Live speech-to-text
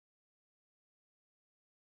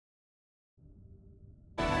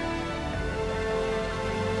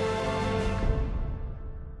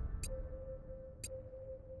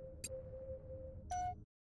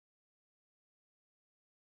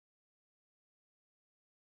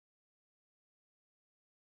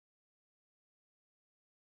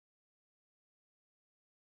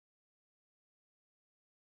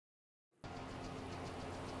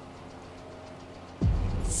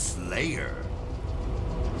player.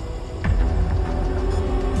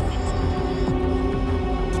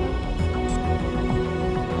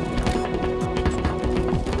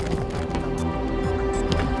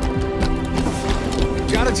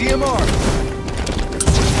 Got a GMR.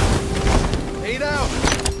 8 out.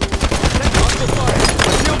 Take hostile fire.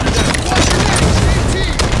 Shield her down. Watch your name. Same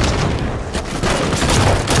team.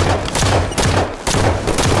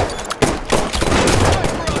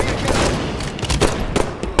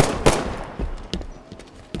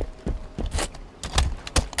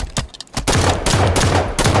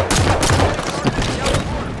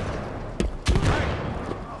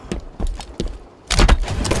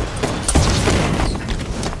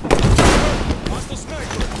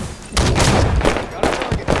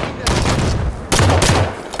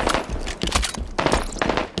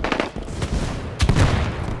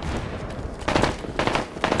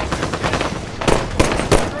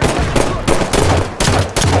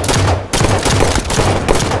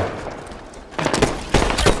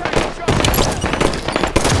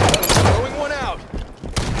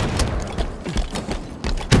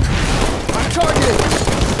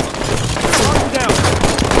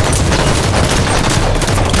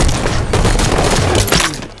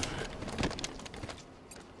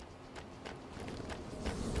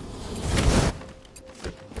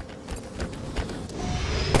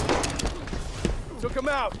 Took him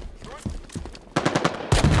out.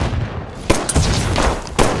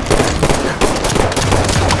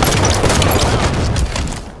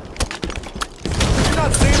 Did you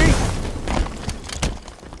not see me?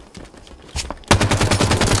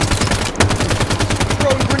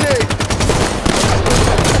 Throwing grenade.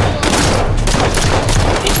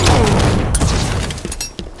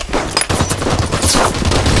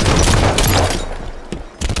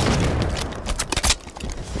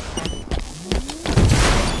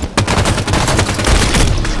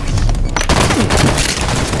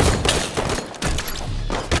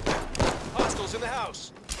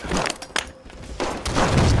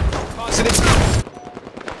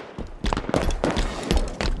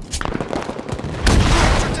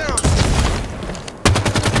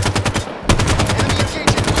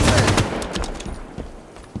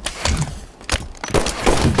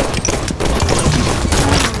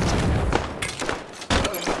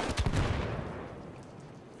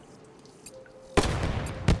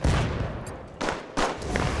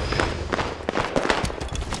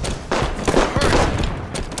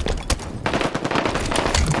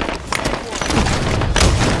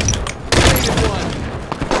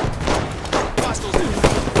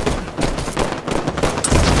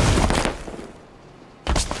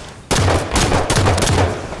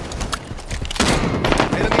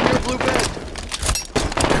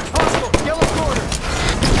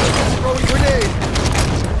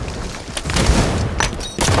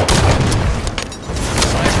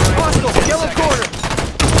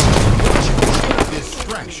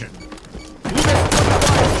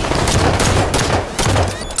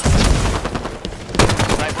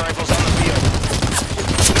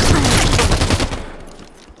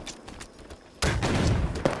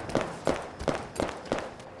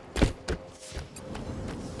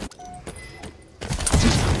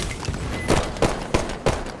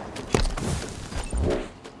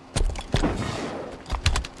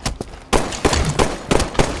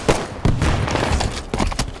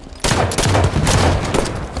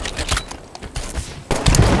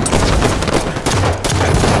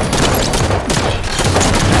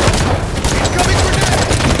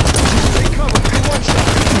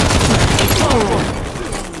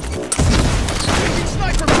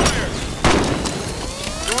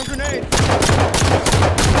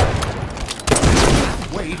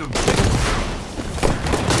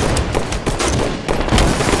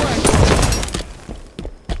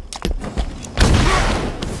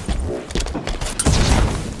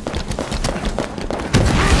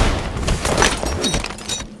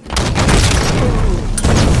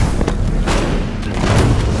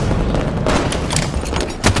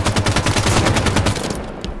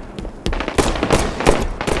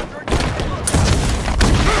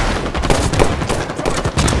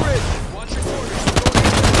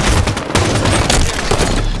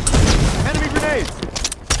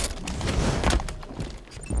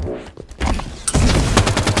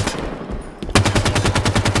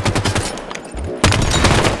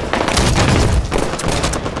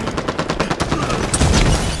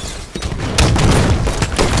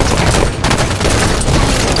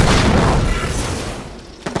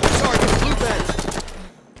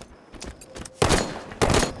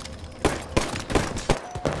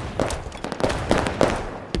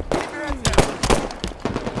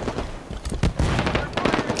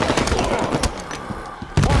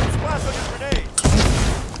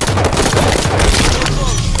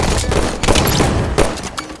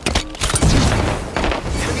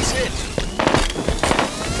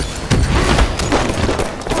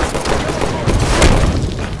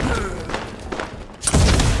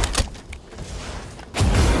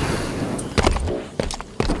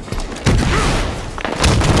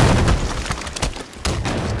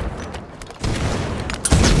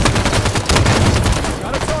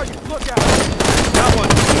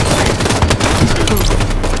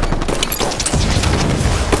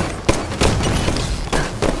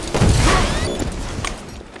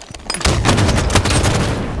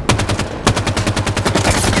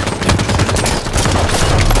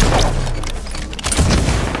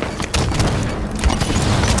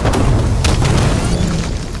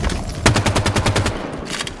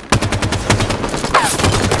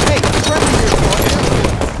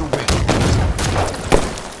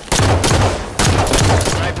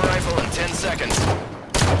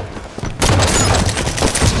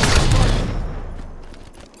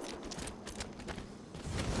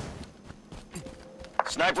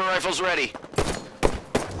 Sniper rifles ready.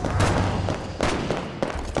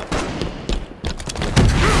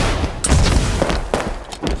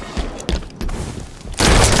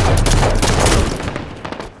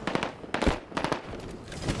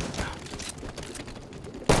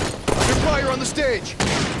 Under fire on the stage.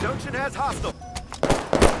 Junction has hostile.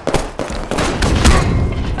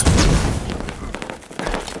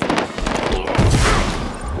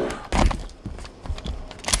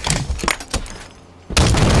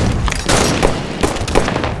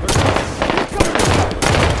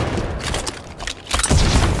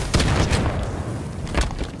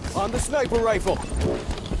 On the sniper rifle.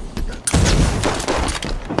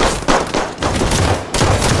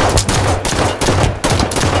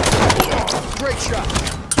 Great shot.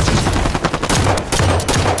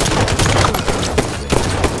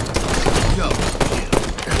 Go.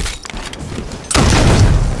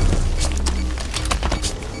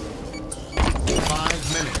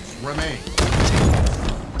 5 minutes remain.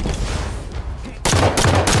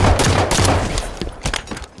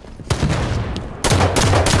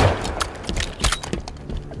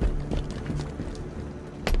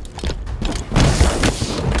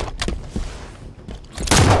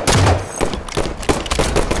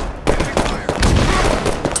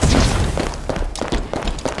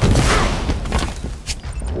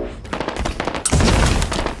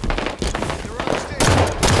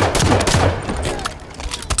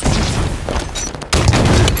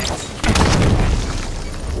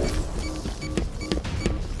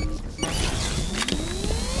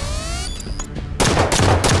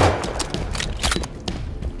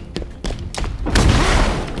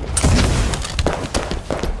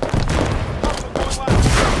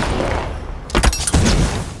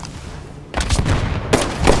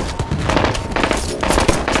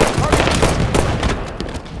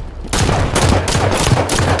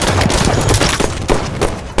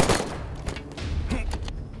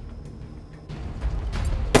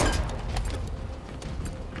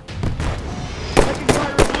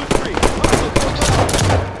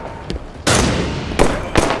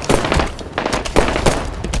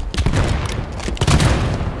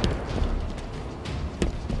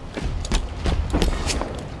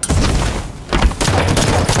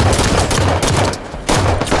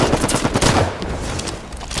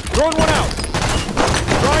 Throwing one out.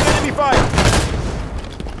 Drawing enemy fire.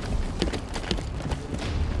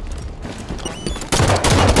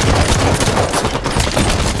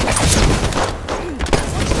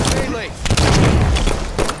 Melee.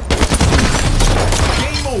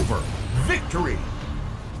 Game over. Victory.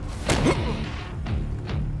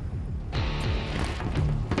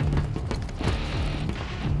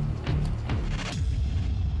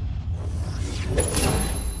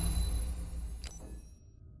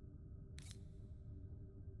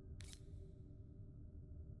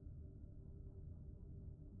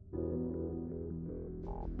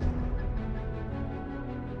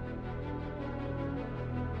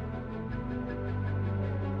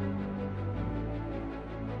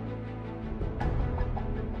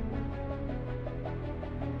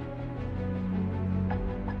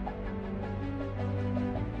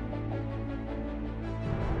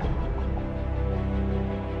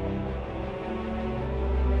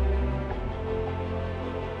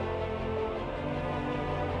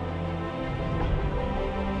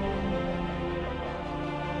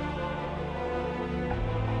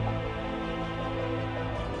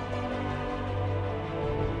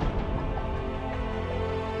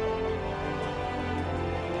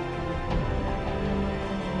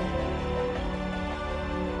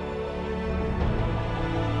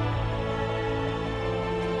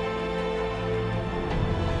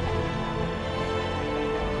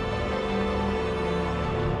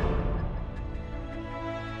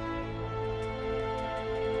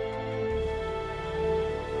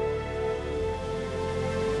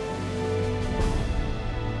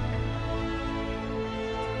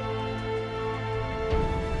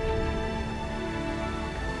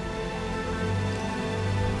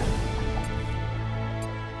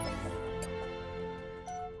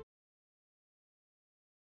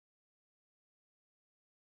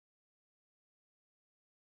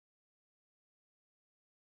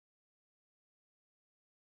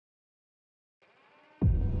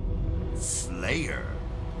 Slayer.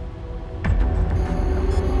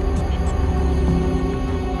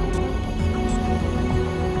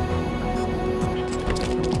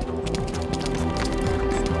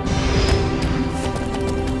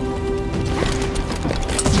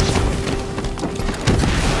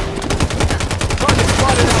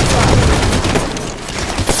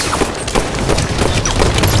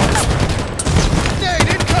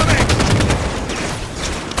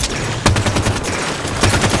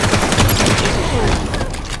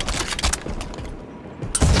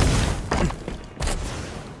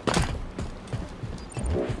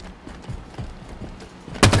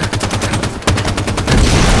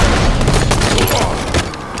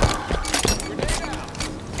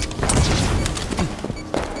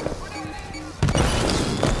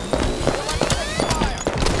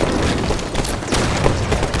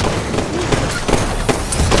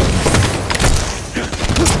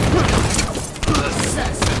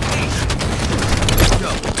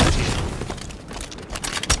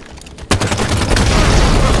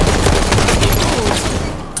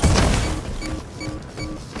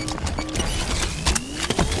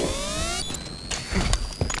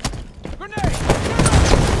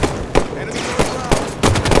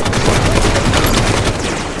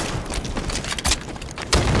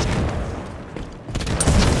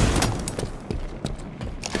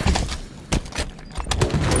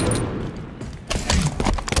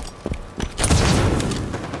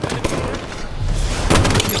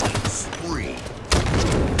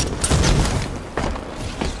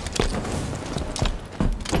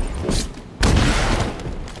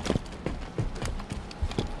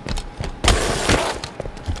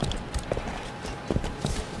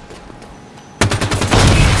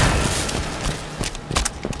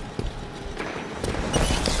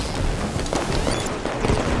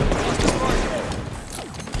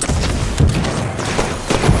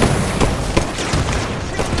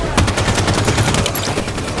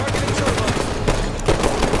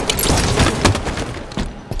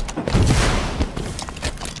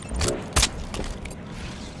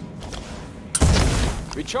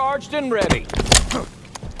 charged and ready.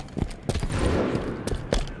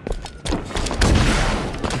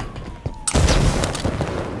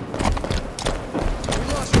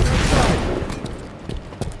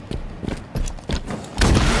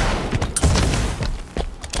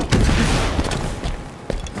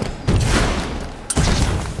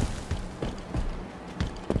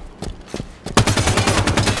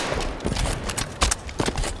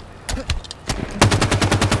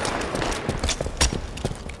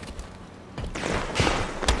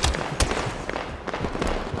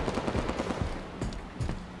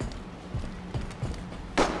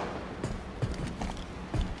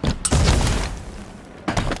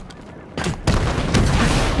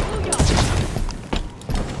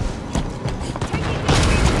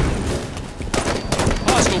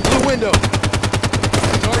 Window.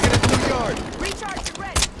 Target at blue yard. Recharge and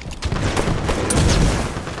ready.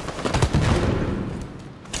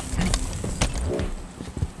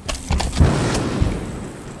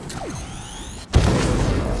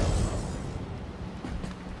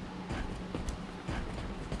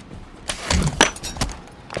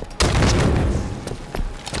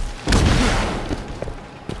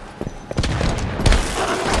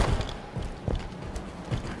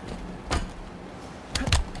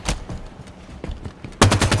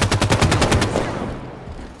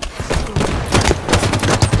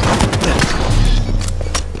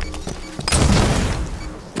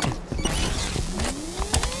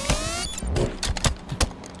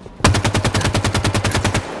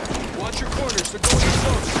 So go in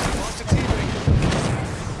close. Lost a teammate.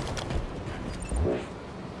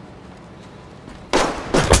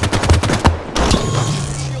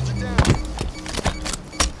 Shields are down.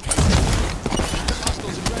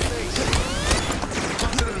 Hostiles in red base.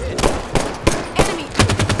 Positive hit. Enemy!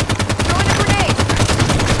 Throwing a grenade!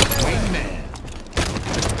 Wingman.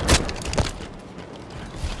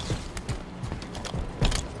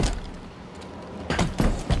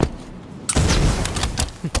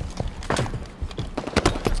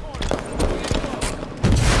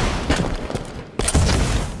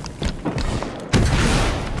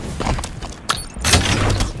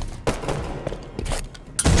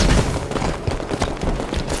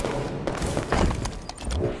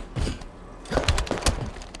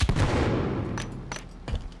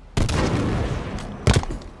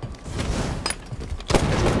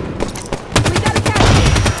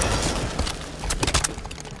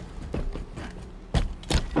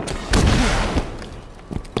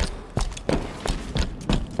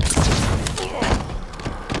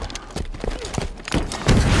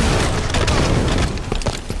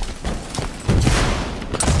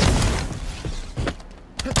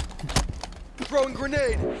 Throwing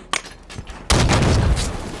grenade.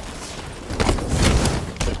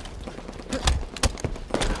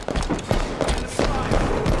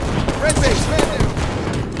 Red base, man down.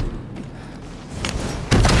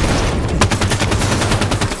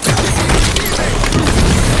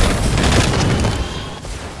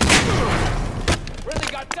 Really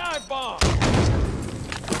got dive bomb.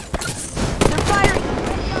 They're firing!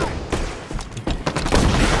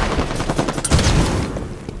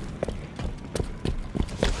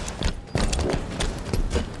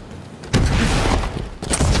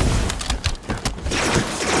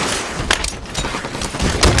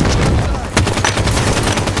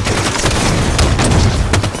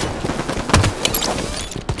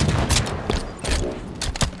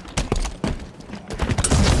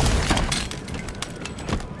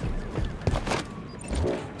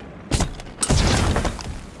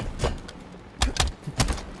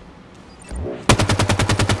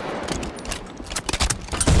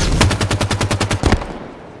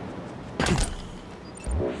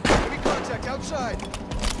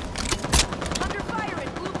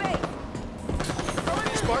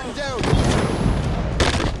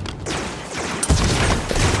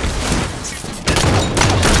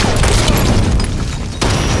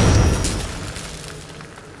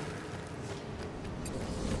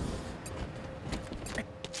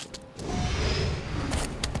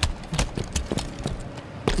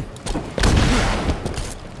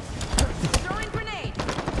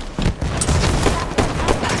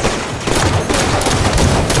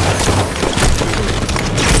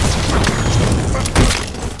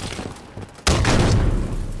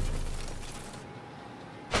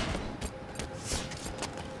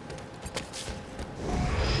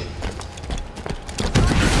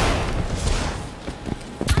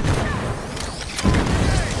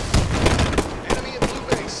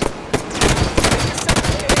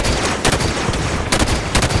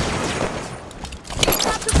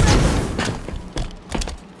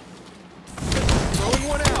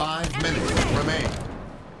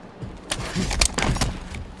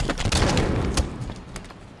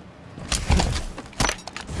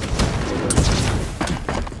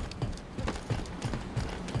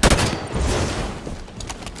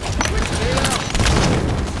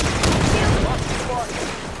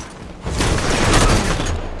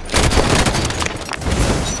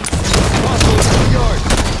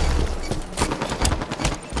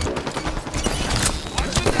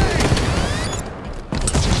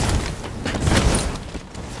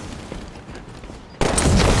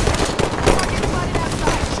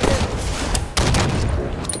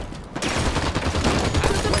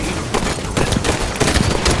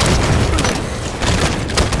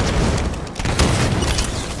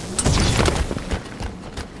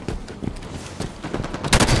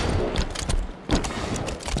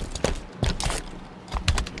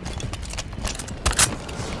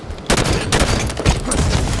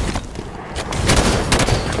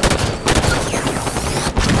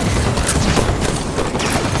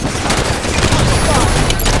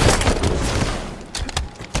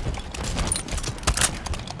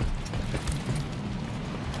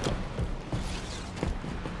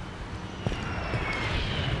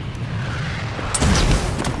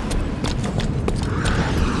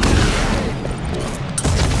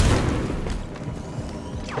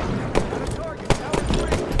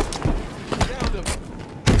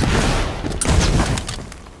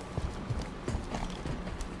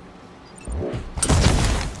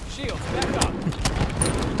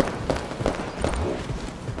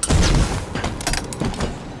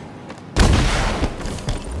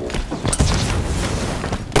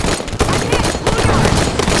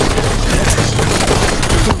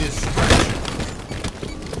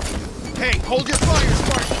 Hey, hold your fire,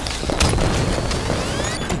 Spartan!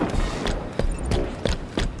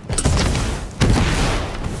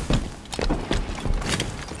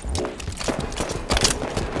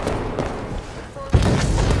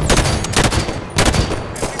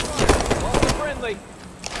 Also friendly.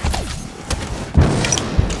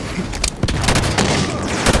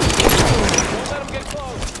 Don't let him get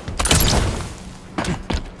close.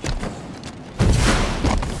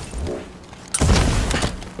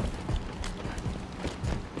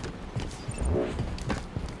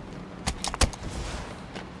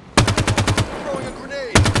 Throwing a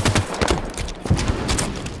grenade!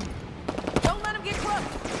 Don't let him get close.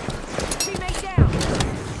 Teammate down.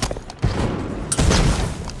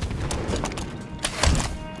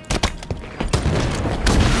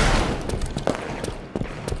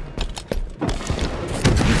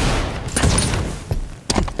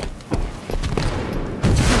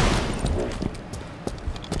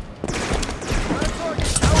 Got a target!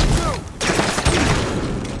 Tower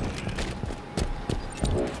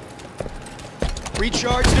 2!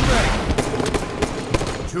 Recharged and ready.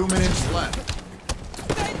 2 minutes left.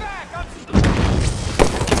 Stay back!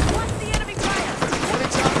 Watch the enemy fire. One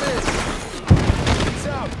at top mid. It's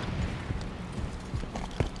out.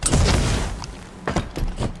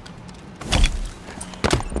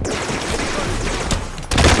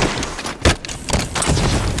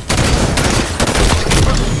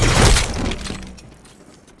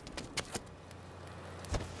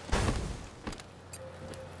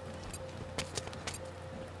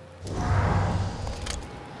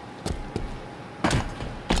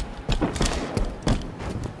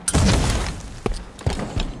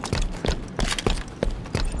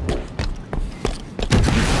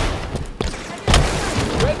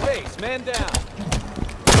 Red base, man down.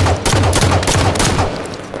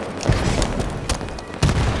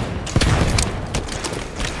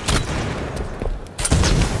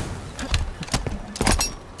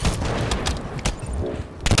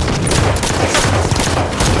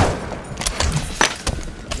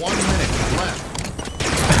 One minute left.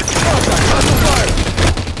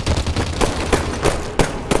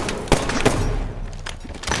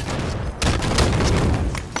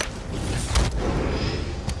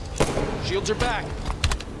 Shields are back.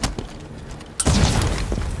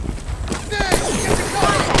 Man down.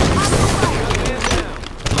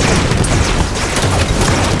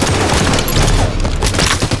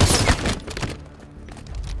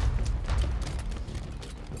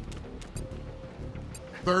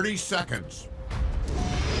 30 seconds.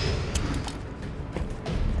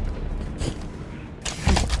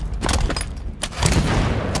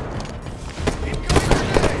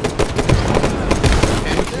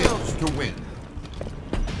 Ten kills to win.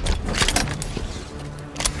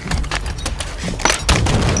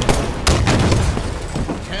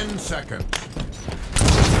 10 seconds.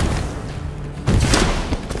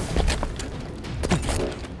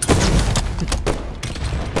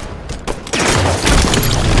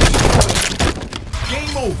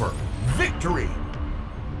 Game over. Victory.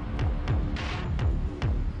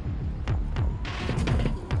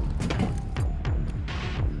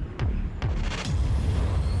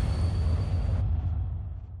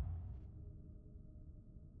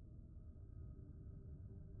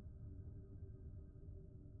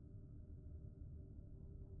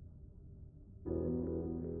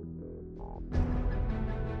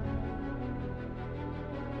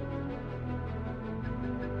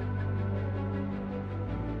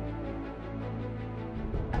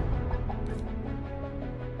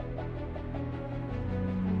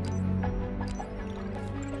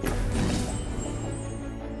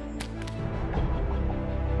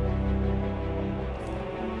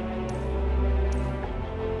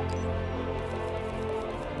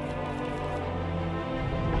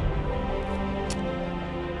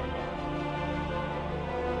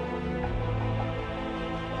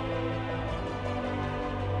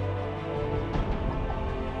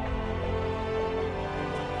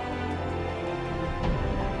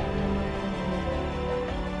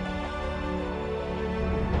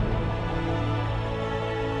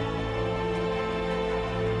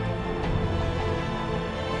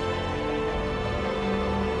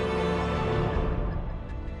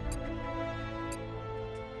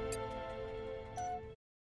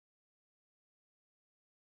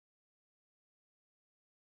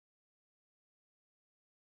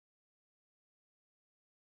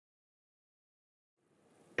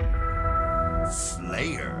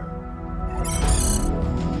 Slayer.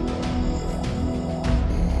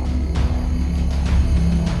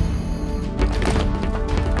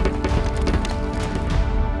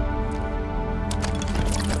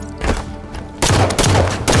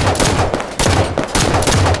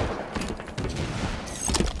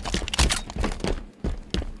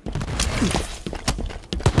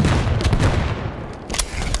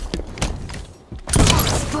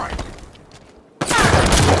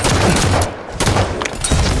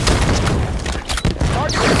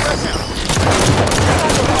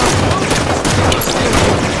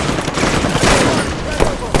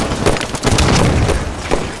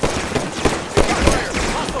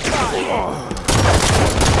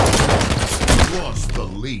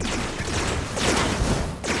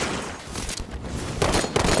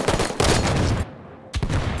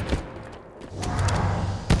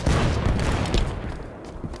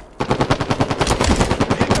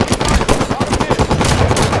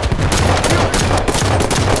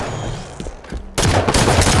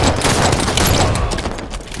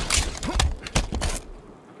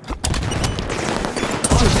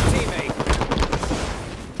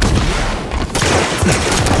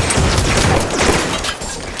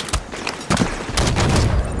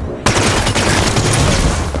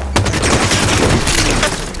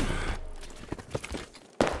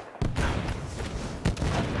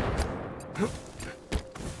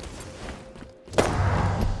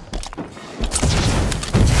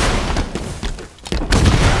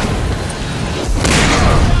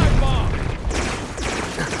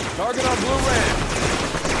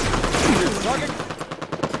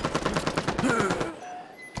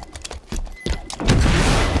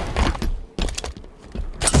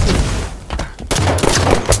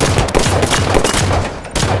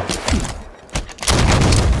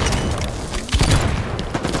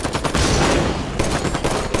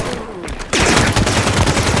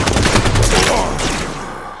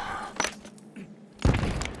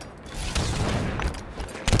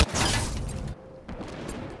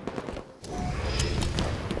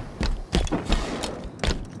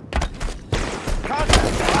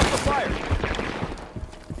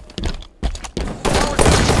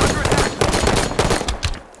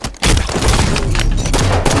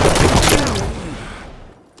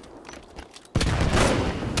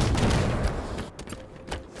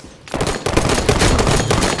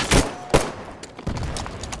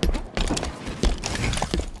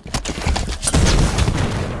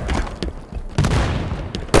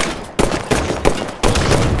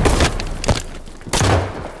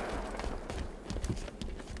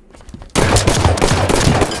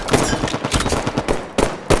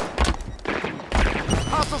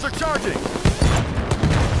 Charging!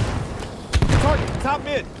 Target, top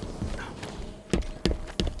mid!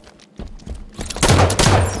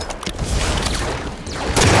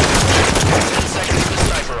 10 seconds to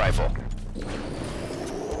sniper rifle.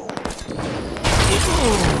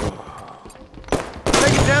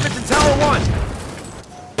 Taking damage in Tower 1!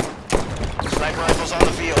 Sniper rifle's on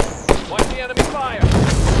the field. Watch the enemy fire.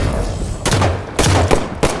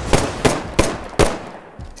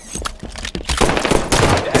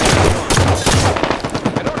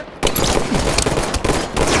 In order.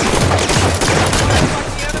 Watch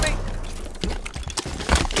the enemy.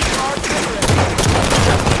 Artillery.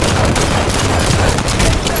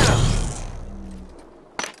 Down.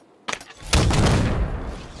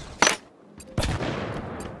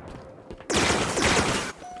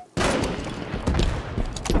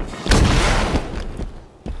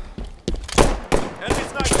 Enemy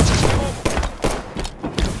sniper! Move.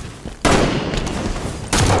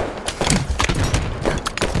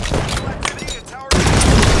 Activity in Tower 2.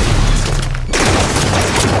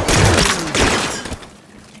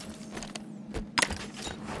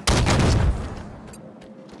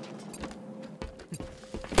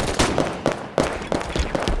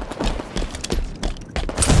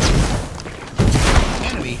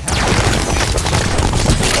 Enemy has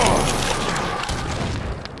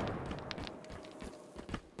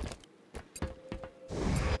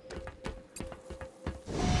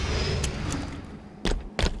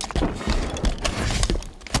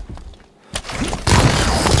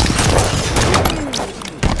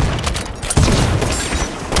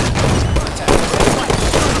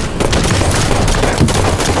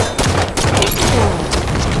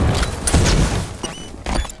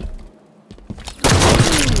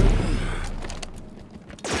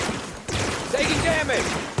Taking damage.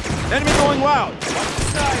 Enemy going loud! Watch the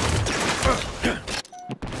side.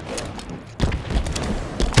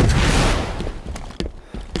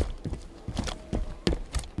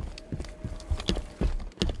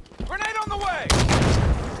 Grenade on the way.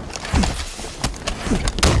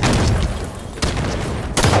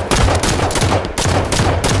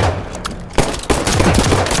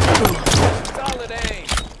 Solid aim.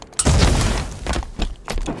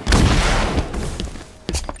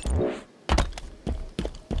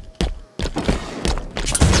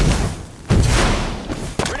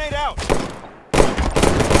 Grenade out!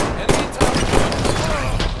 Enemy top.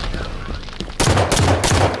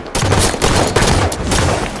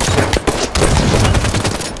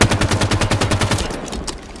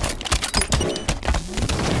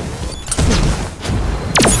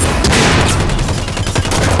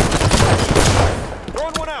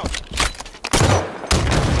 Throwing one out!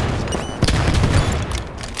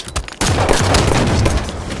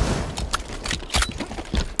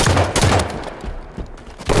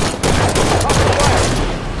 Under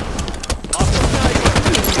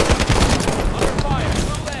fire.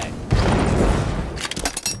 Full lead.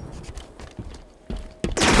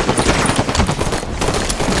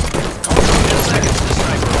 10 seconds to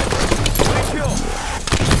sniper rifle. Great kill!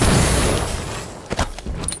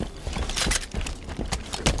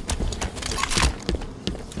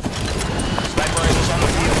 Sniper rifle's on the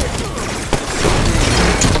field.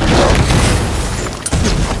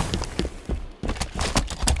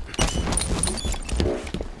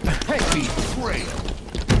 heavy trail.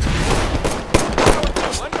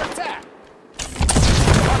 Under attack.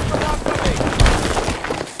 Watch the rock coming.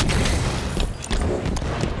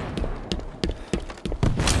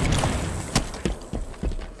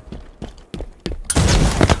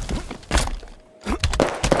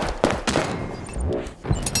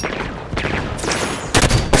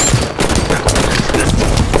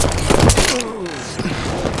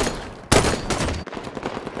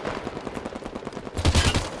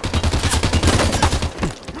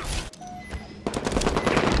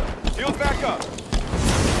 Shield back up!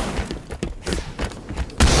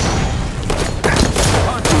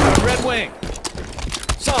 Contact on Red Wing.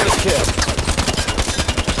 Solid kill.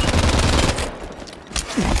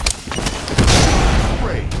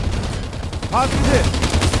 Great. Positive hit!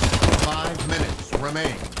 5 minutes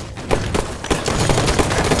remain.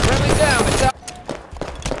 Friendly down. It's out.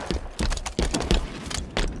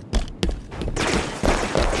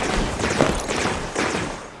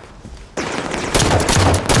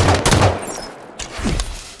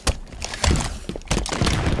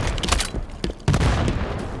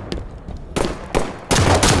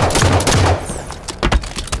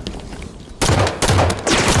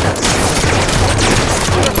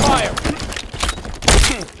 Under fire.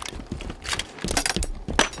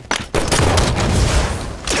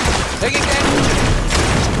 Taking damage.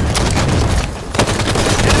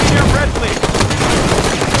 Enemy near red fleet!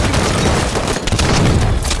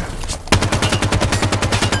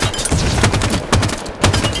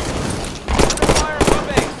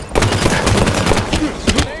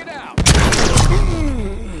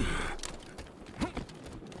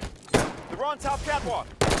 Got one.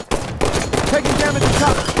 Taking damage at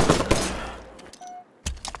top.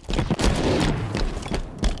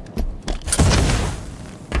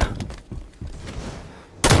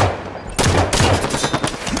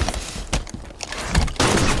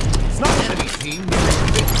 Enemy team near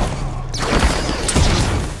victory.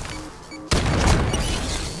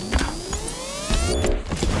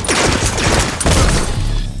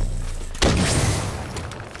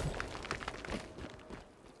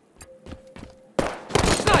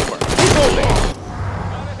 Sniper! Keep moving!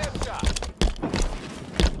 Got a headshot.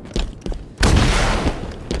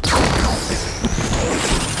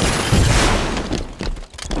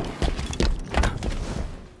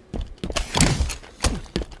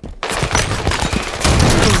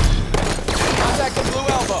 Contact the blue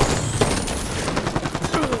elbow.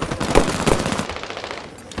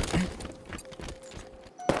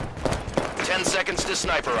 Ten seconds to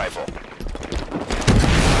sniper rifle.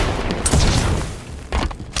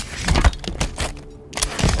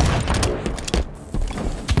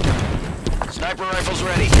 Sniper rifle's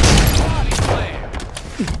ready. Body slam.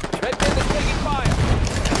 Red band is taking fire.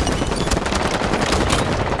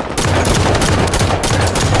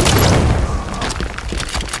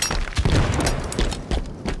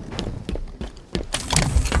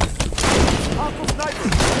 Hostile sniper!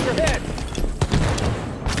 On your head!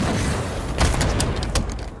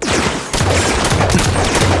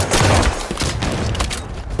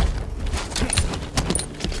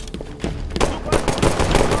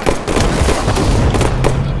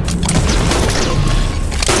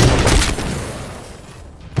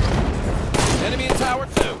 Enemy in tower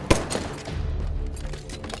 2.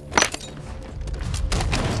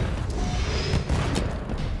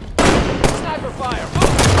 Sniper fire!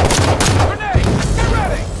 Move! Grenade! Get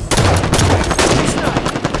ready!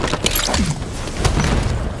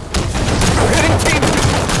 We're hitting team!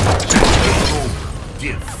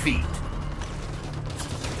 Defeat.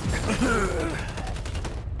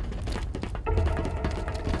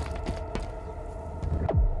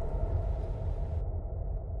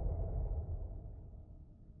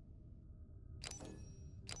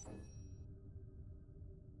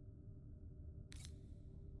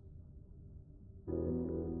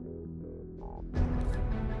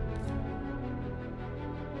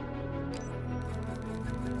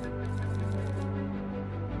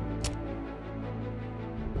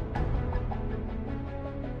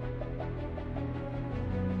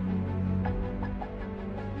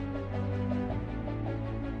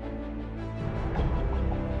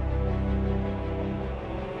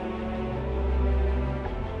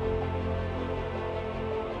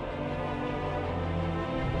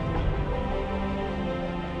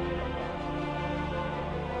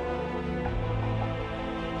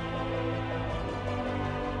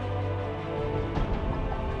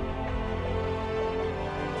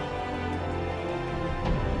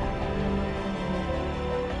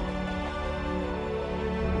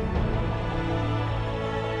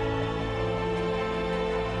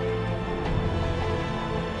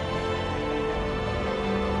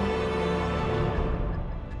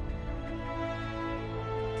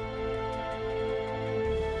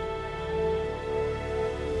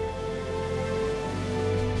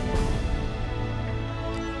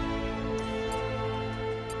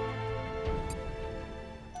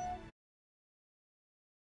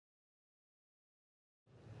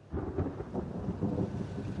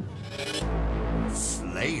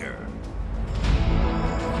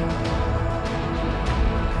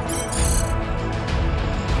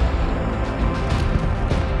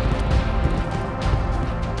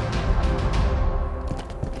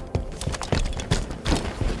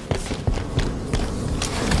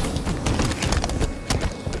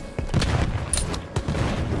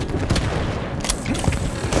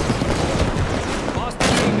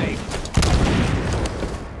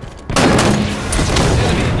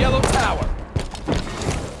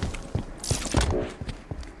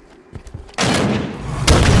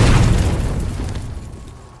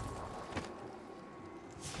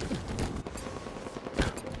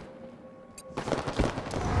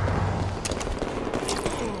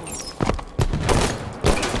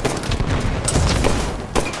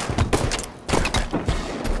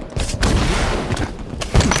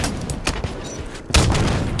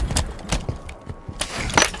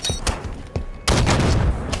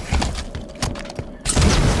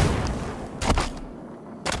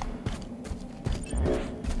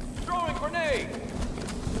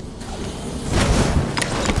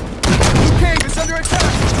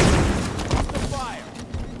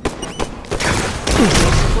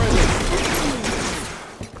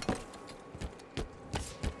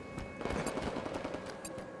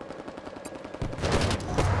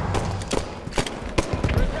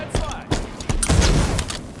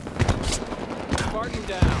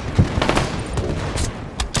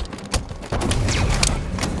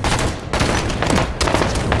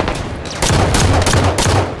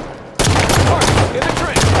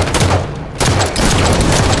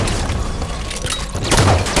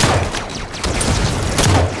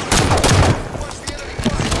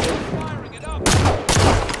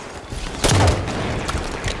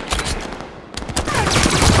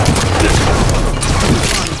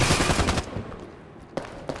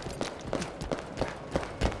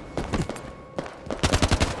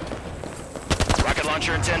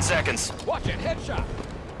 launcher in 10 seconds. Watch it, headshot.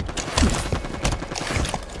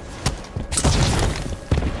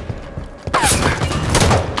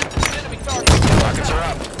 Enemy target. Rockets are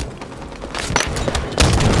up.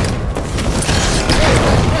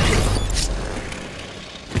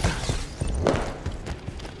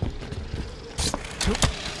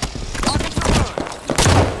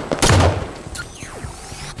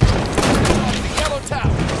 Yellow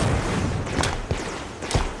tower.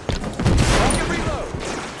 Rocket reload.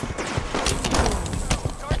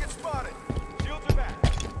 Target spotted. Shields are back.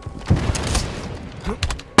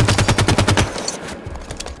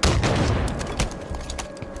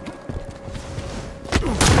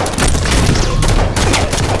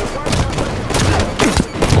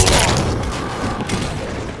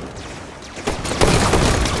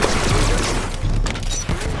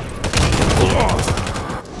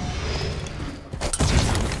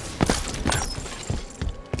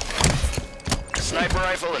 Sniper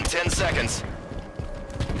rifle in 10 seconds.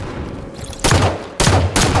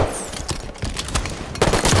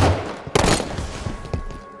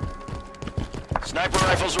 Sniper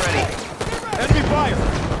rifle's ready. Enemy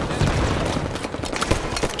fire!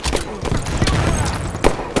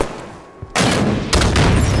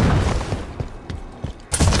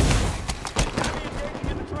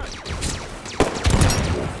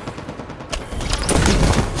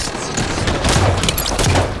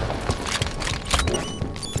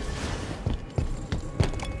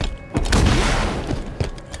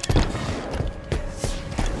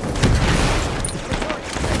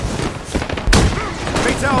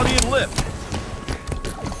 Fatality and lift!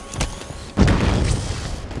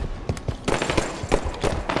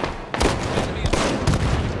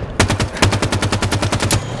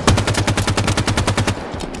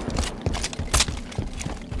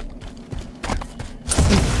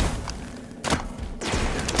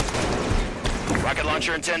 Rocket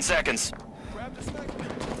launcher in 10 seconds. Grab the sniper.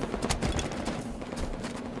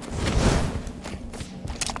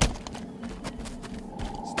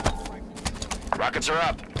 Rockets are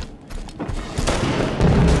up.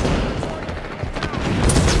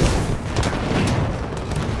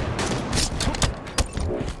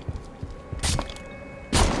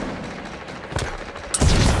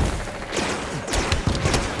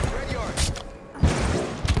 Red yard.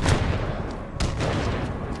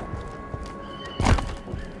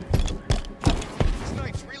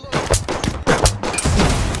 Snipes, reload.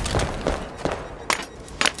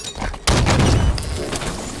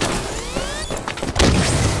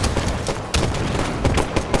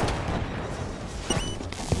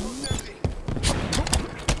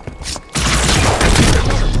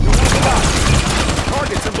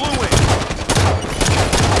 Targets in blue wing!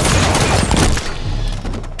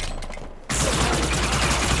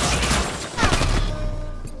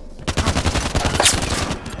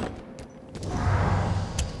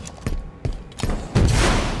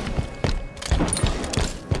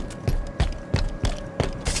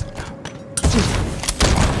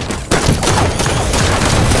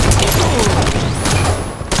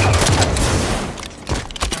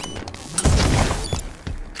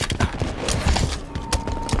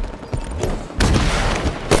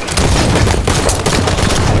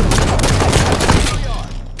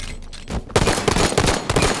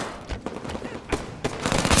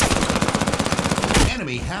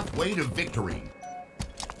 Enemy halfway to victory.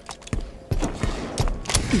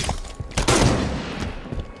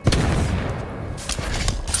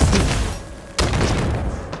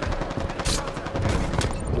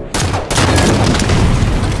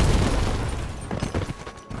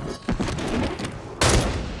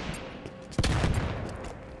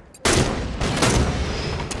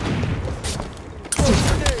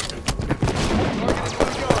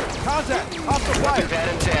 Contact! Hostile Weapon fire! pad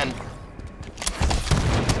in 10.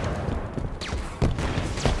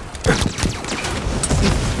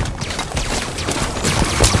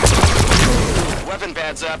 Weapon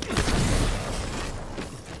pads up.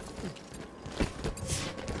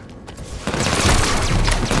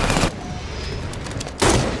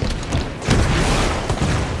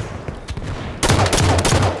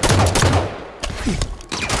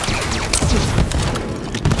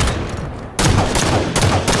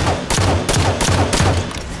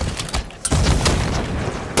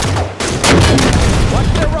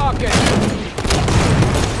 Watch their rocket.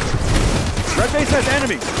 Red base has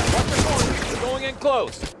enemies! Watch the corner. They're going in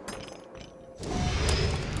close.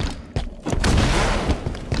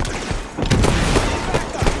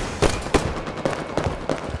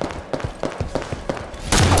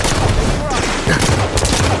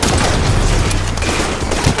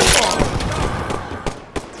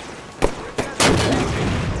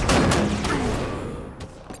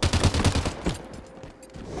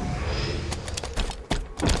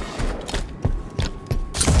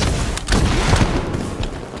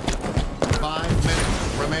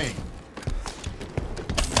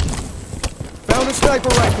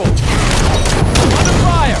 sniper rifle! Under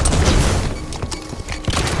fire!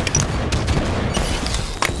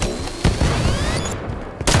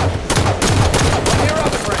 Here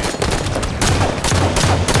up, friend!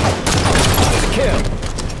 Kill!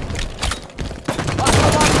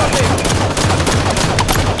 Hostile line coming!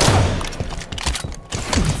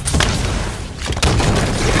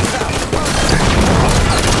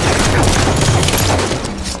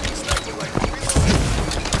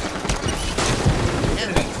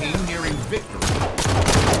 Enemy team nearing victory.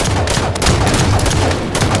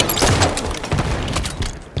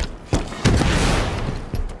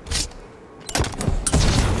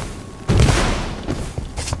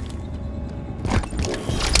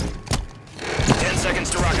 10 seconds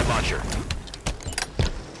to rocket launcher.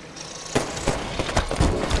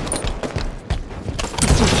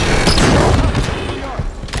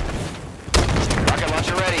 Rocket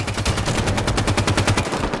launcher ready.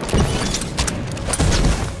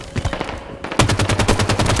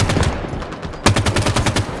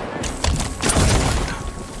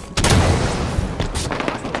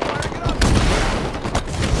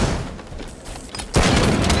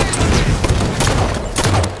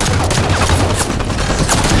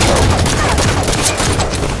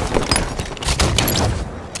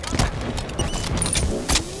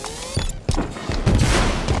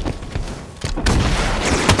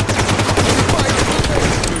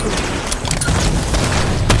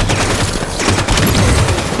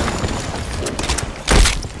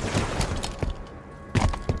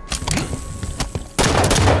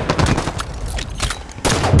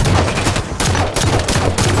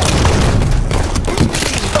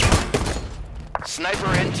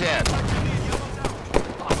 Sniper in 10.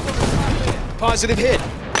 Positive hit!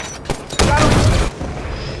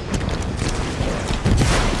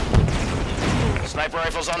 Sniper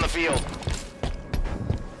rifles on the field.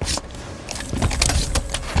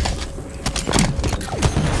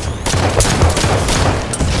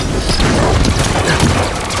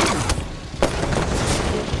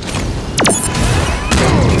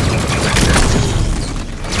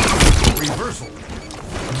 Reversal.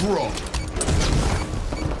 Draw.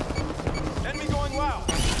 Enemy going wow!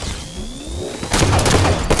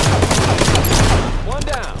 One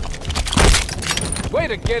down. Way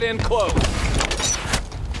to get in close.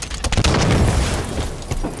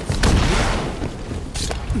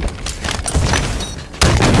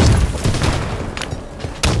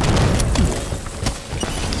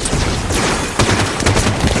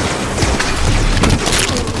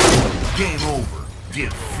 Game over.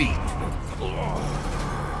 Defeat.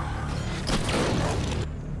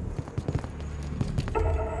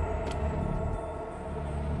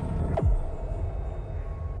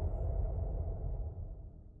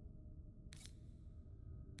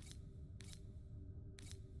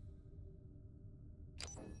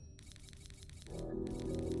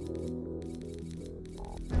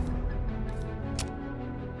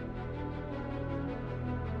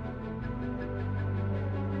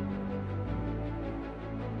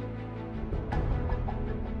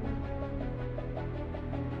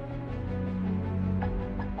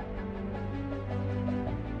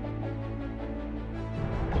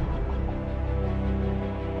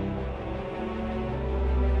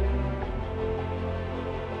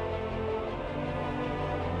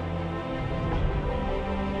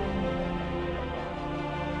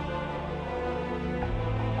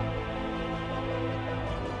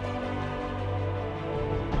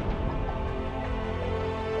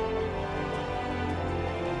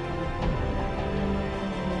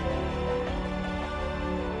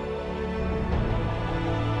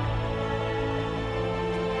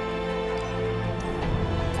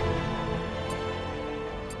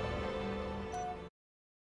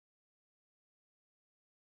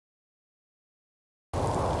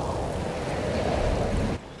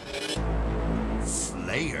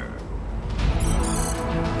 Slayer.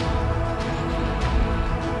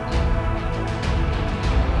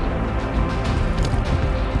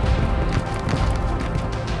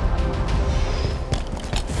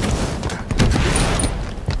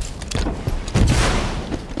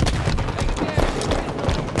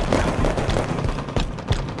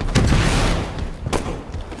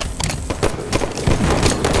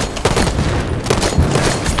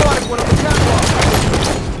 Spotted one on the catwalk!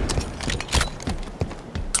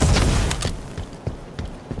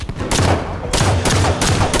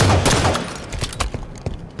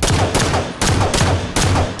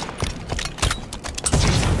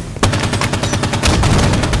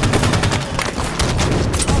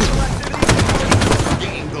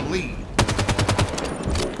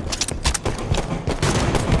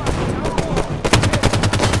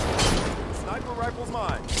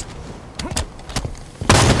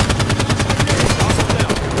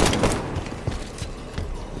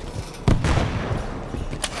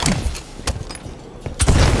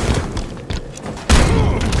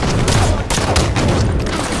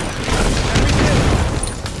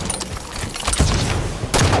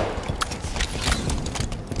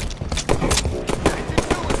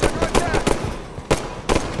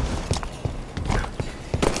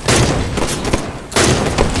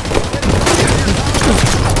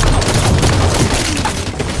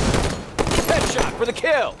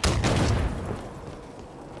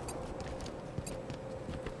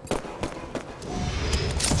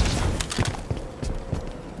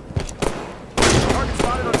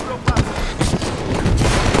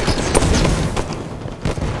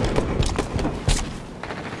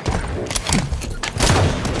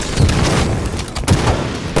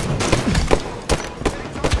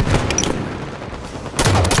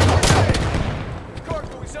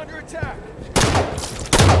 under attack.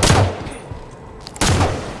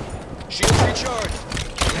 Shields recharged.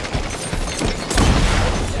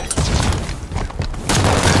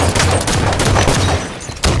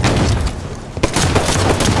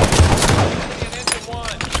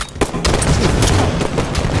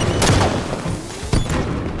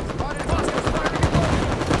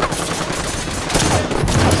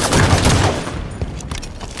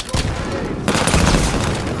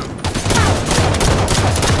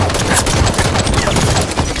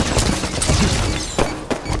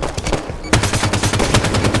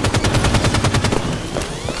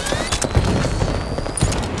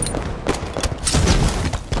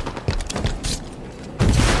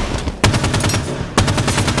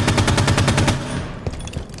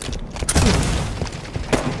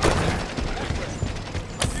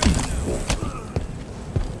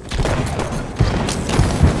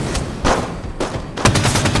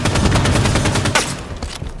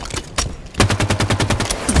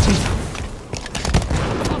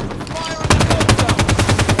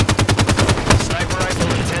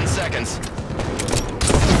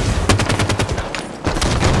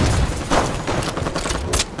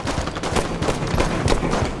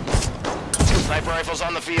 Rifles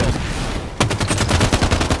on the field.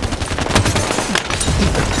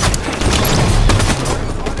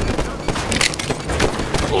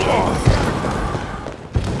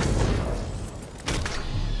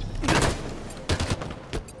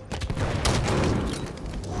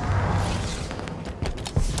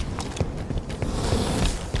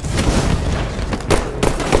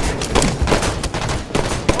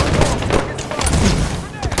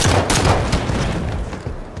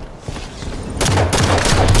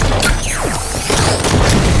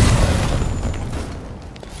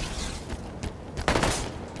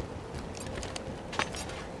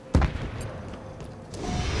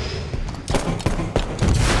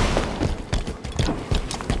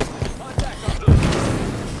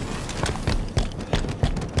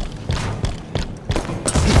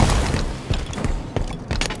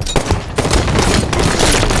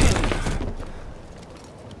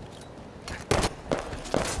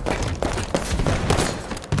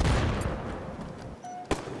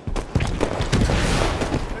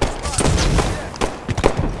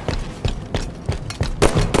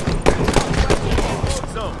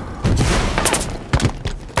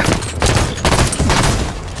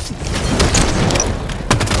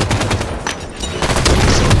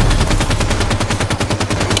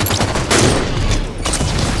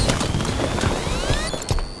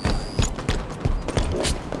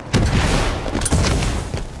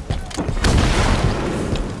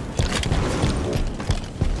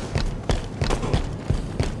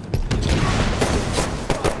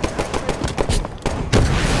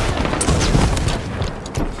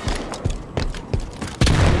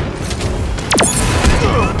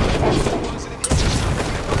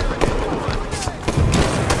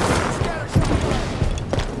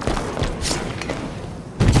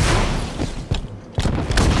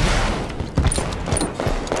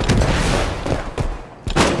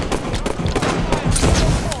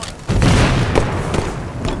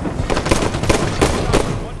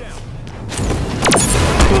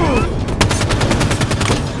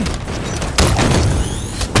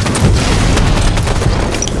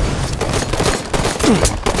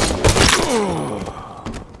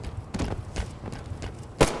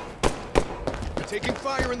 Taking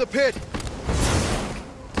fire in the pit.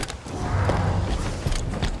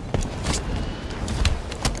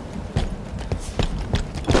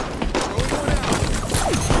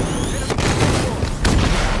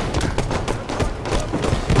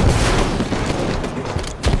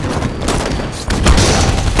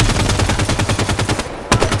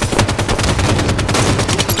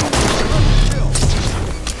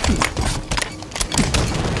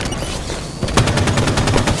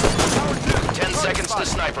 The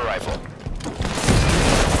sniper rifle.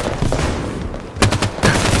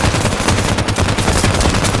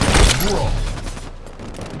 Brawl.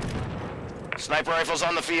 Sniper rifles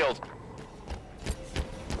on the field.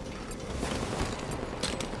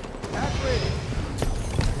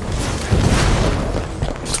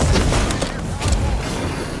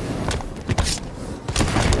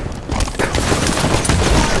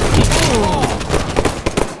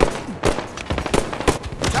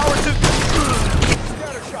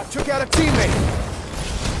 Took out a teammate.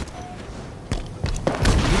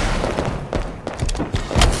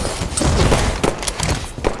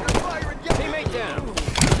 Teammate down.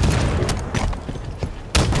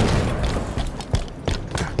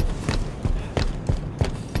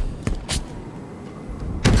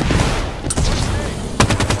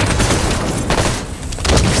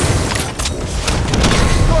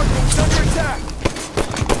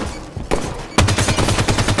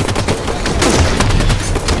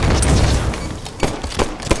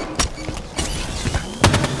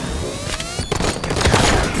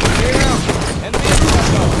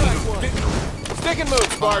 Pick and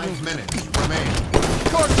move, Spartan. 5 minutes remain.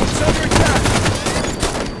 Cartridge under attack.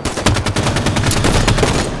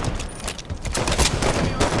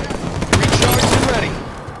 Recharged and ready.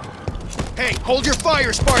 Hey, hold your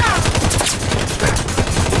fire, Spartan.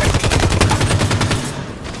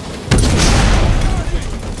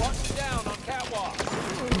 Walking down on catwalk.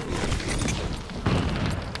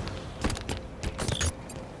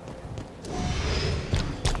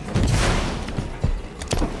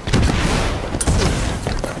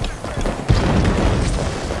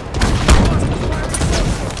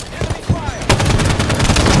 Enemy fire.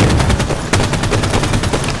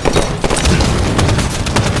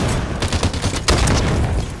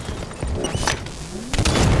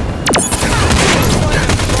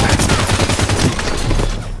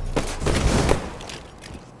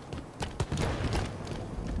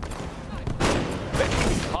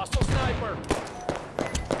 Hostile sniper.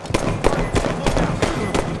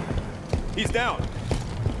 He's down.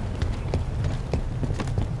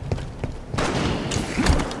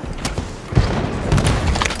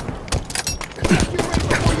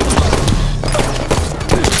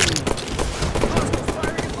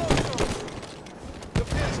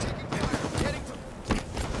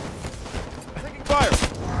 Taking fire.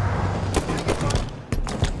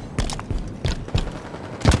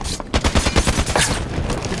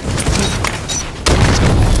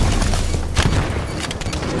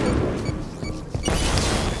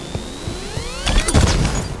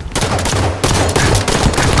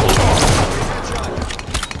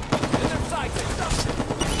 In their sights.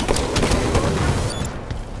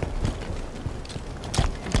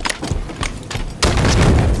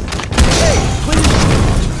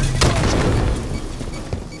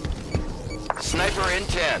 Sniper in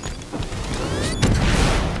 10.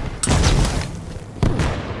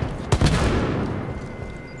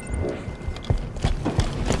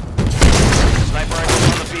 Sniper rifle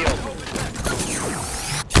on the field.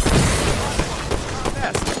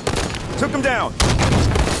 Took him down.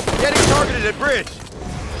 Getting targeted at bridge.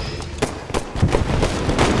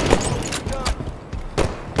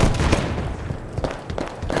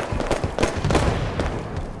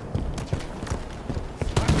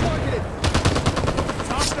 I'm targeted.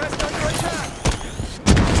 Top nest under attack.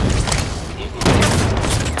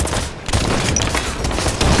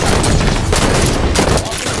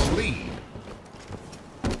 Lost the lead.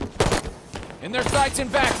 In their sights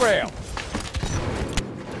and back rail.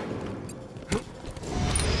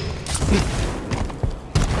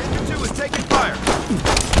 Engine 2 is taking fire.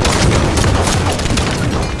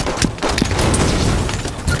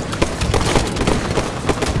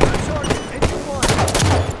 Target, engine 1.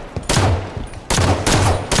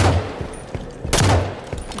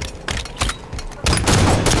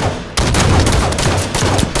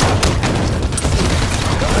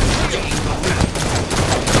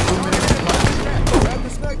 Grab the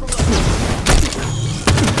sniper rifle.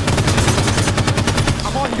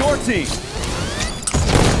 I'm on your team.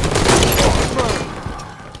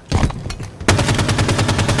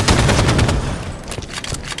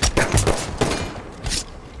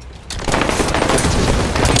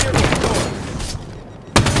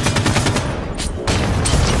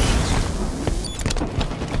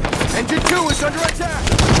 Engine 2 is under attack!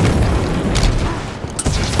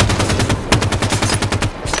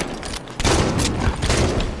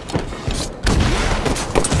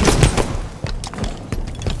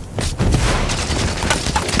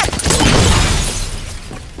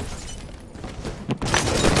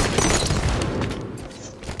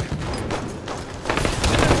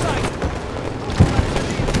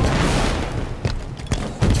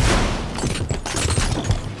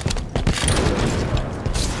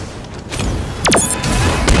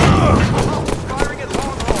 Firing at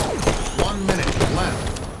long haul! 1 minute left.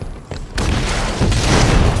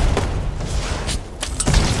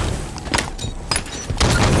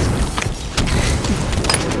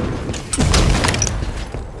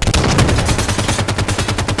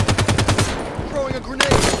 Throwing a grenade!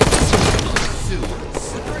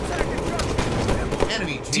 Pursues. Under attack and jump!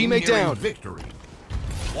 Enemy team Teammate nearing down. victory.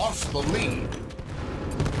 Lost the lead.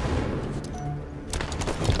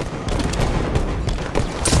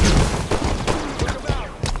 Took him out!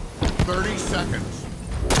 30 seconds.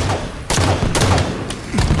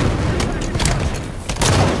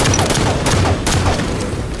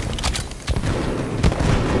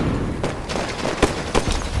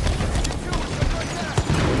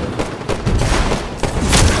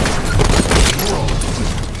 Roll.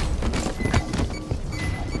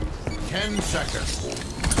 10 seconds.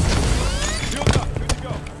 Shield up, good to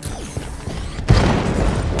go.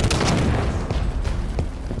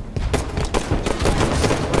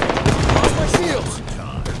 Lost my shield!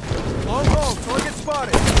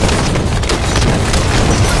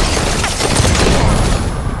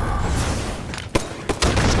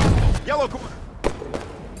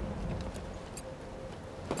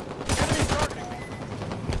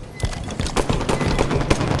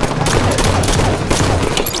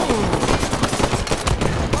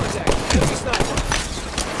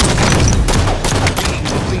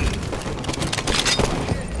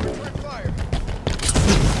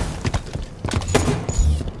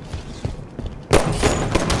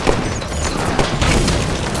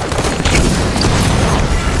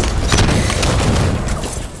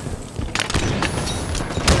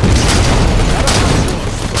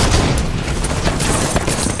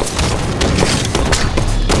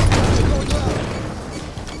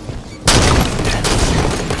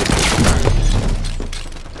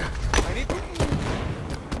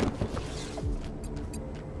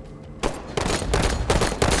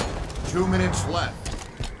 2 minutes left.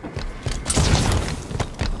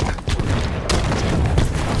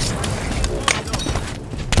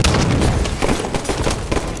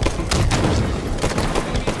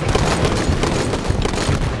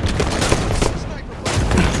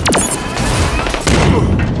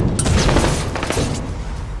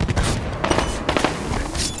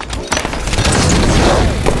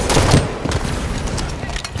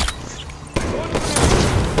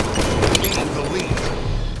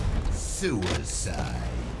 Suicide.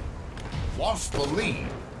 Lost the lead.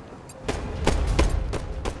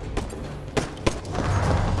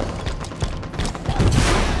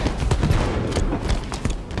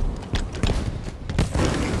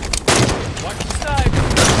 Watch the snipe.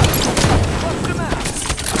 Bust him out.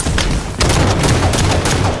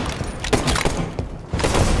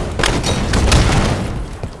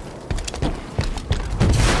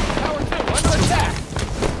 Tower 2 under attack.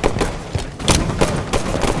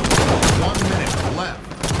 1 minute left.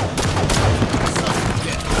 Sudden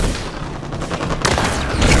death.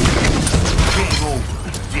 Game over.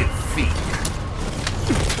 Defeat.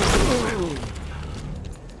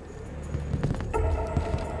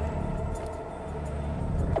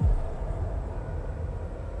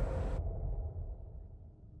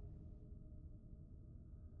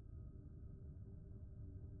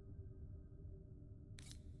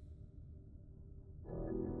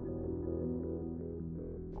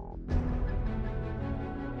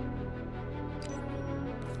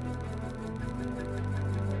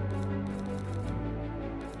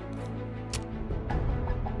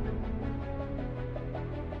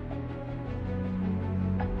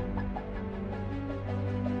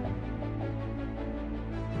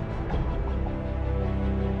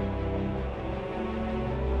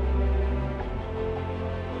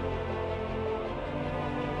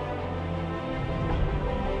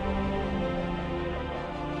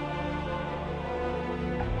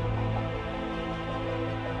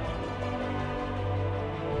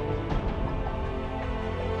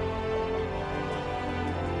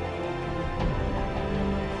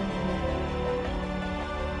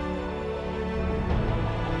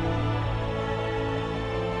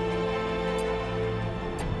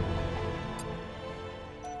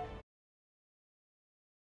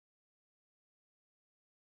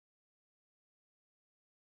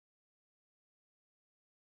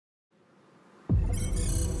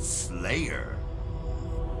 Slayer.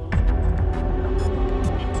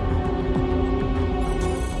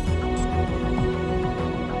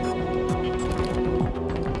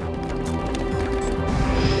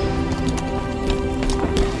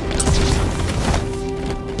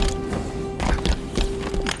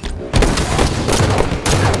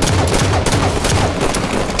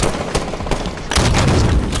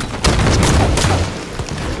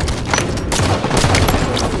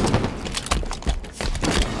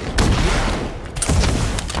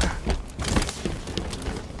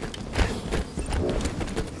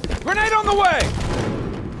 Grenade on the way!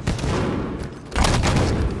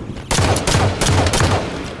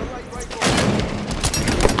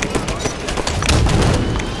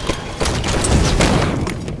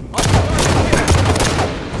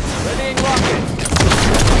 Readying rocket.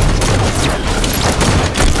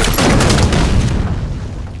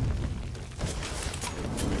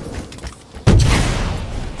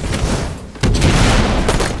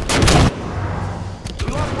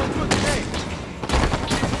 We lost one to a grenade.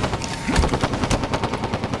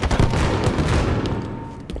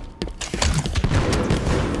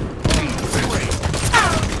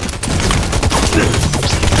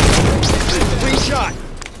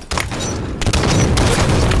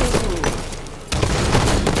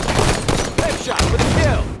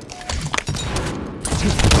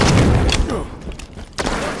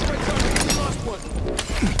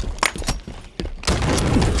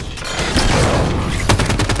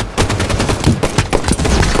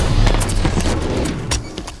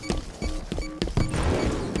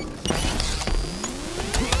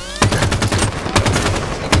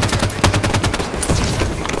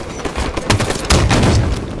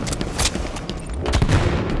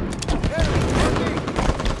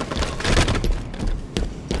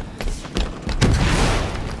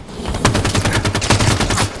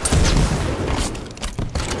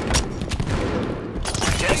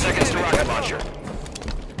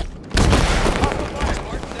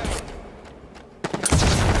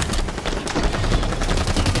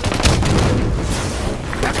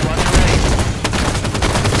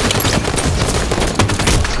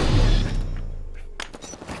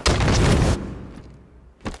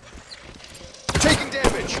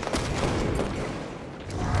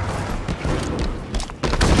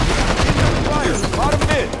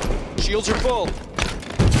 Shields are full.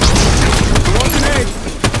 Throw a grenade.